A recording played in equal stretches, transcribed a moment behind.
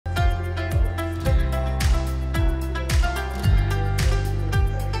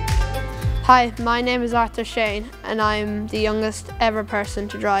Hi, my name is Sheane and I'm the youngest ever person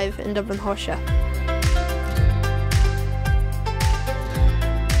to drive in Dublin Horse Show.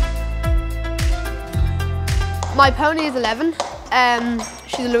 My pony is 11.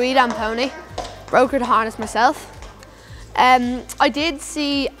 She's a Louis Dan pony. Broke her to harness myself. I did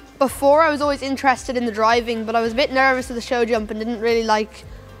see, before I was always interested in the driving, but I was a bit nervous of the show jump and didn't really like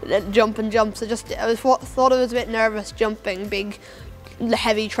jump and jumps. I thought I was a bit nervous jumping big,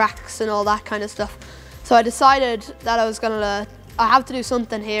 heavy tracks and all that kind of stuff. So I decided that I have to do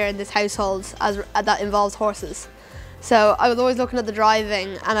something here in this household that involves horses. So I was always looking at the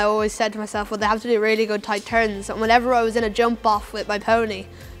driving and I always said to myself, well, they have to do really good tight turns. And whenever I was in a jump off with my pony,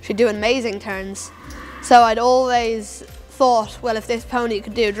 she'd do amazing turns. So I'd always thought, well, if this pony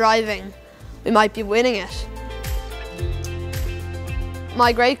could do driving, we might be winning it.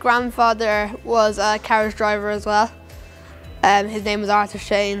 My great-grandfather was a carriage driver as well. His name was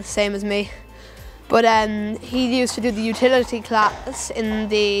Sheane, same as me. But he used to do the utility class in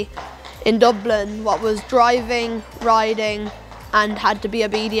Dublin, what was driving, riding, and had to be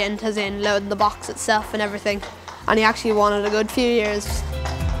obedient, as in loading the box itself and everything. And he actually won it a good few years.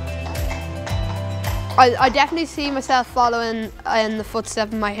 I definitely see myself following in the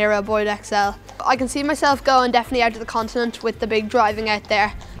footsteps of my hero, Boyd XL. I can see myself going definitely out to the continent with the big driving out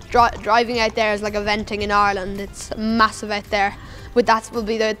there. Driving out there is like eventing in Ireland. It's massive out there. With that will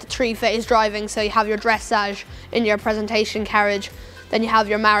be the three-phase driving, so you have your dressage in your presentation carriage, then you have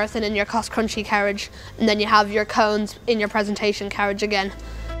your marathon in your cross-country carriage, and then you have your cones in your presentation carriage again.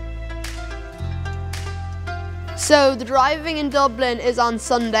 So the driving in Dublin is on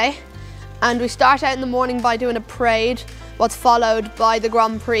Sunday, and we start out in the morning by doing a parade, what's followed by the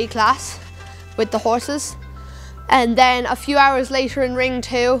Grand Prix class with the horses. And then a few hours later in Ring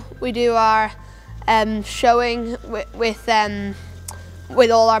 2, we do our showing with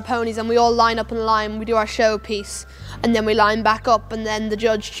all our ponies, and we all line up in a line, we do our show piece, and then we line back up, and then the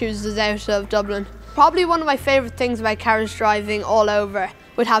judge chooses out of Dublin. Probably one of my favourite things about carriage driving all over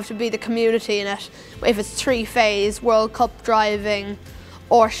would have to be the community in it. If it's three-phase, World Cup driving,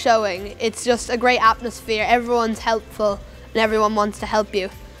 or showing, it's just a great atmosphere. Everyone's helpful and everyone wants to help you.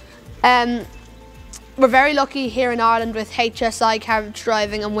 We're very lucky here in Ireland with HSI carriage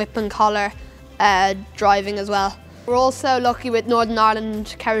driving and whip and collar driving as well. We're also lucky with Northern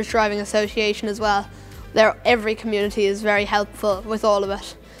Ireland Carriage Driving Association as well. Every community is very helpful with all of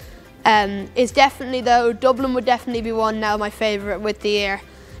it. It's definitely, though, Dublin would definitely be one now, my favourite with the year.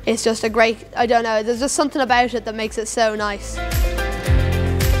 It's just a great, I don't know, there's just something about it that makes it so nice.